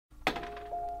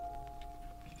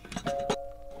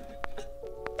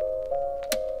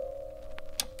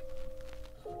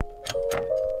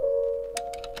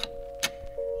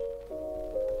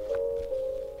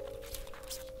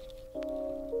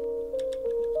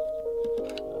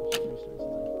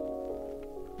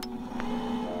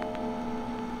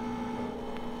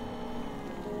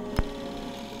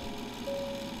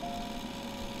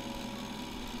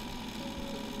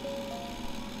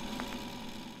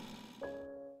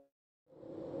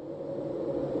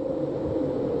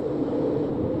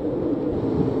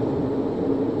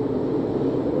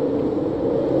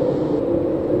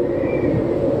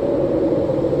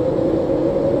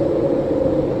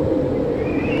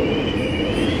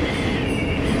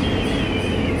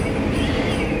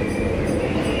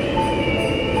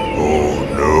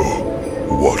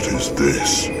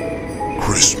This?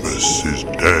 Christmas is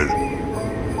dead.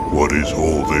 What is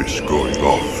all this going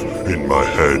off in my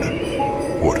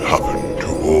head? What happened to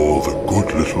all the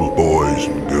good little boys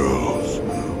and girls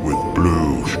with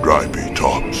blue stripy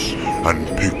tops and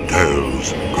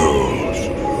pigtails and curls?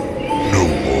 No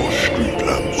more street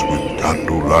lamps with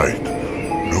candlelight.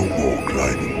 No more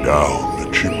gliding down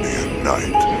the chimney at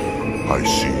night. I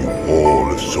see you all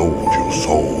have sold your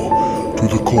soul to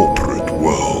the corporate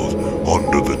world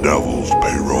under the devil's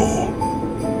payroll.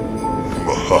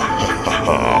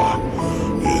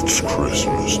 It's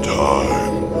Christmas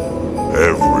time.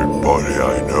 Everybody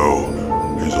I know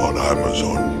is on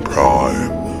Amazon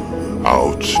Prime,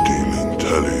 out stealing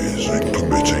tellies and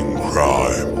committing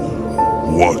crime.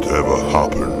 Whatever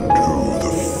happened to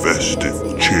the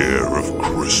festive cheer of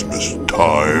Christmas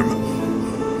time?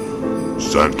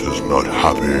 Santa's not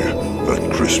happy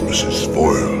that Christmas is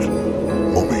spoiled.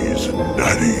 Mummies and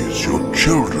daddies, your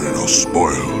children are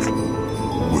spoiled,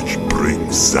 which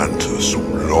brings Santa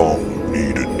some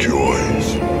long-needed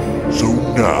joys. So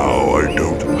now I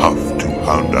don't have to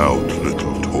hand out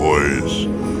little toys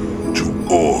to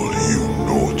all you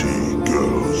naughty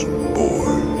girls and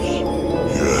boys.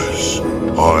 Yes,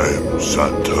 I am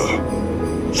Santa,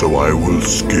 so I will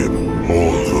skip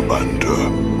all the banter.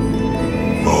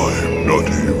 I'm not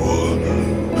evil,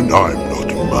 and I'm not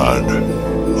mad.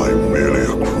 I'm merely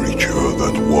a creature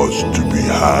that was to be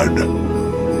had.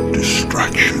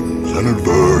 Distractions and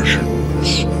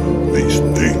aversions, these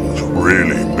things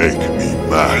really make me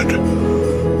mad.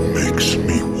 Makes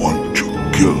me want to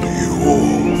kill you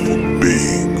all for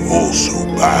being all so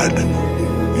bad.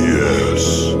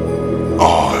 Yes,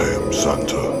 I am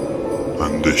Santa,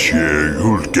 and this year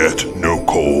you'll get no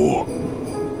coal.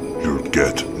 You'll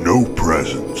get no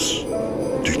presents.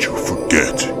 Did you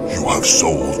forget you have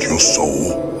sold your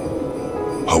soul?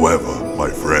 However, my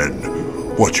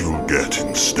friend, what you'll get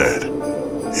instead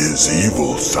is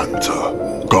evil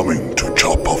Santa coming to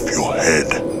chop off your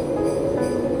head.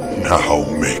 Now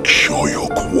make sure you're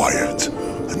quiet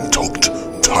and tucked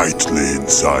tightly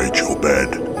inside your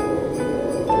bed,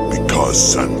 because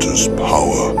Santa's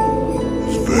power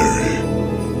is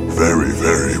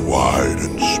very wide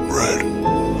and spread.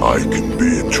 I can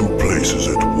be in two places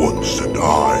at once, and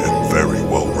I am very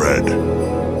well read.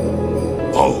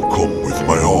 I'll come with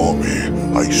my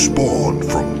army I spawned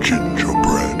from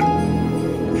gingerbread.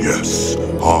 Yes,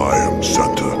 I am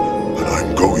Santa, and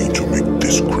I'm going to make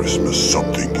this Christmas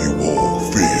something you all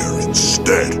fear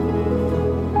instead.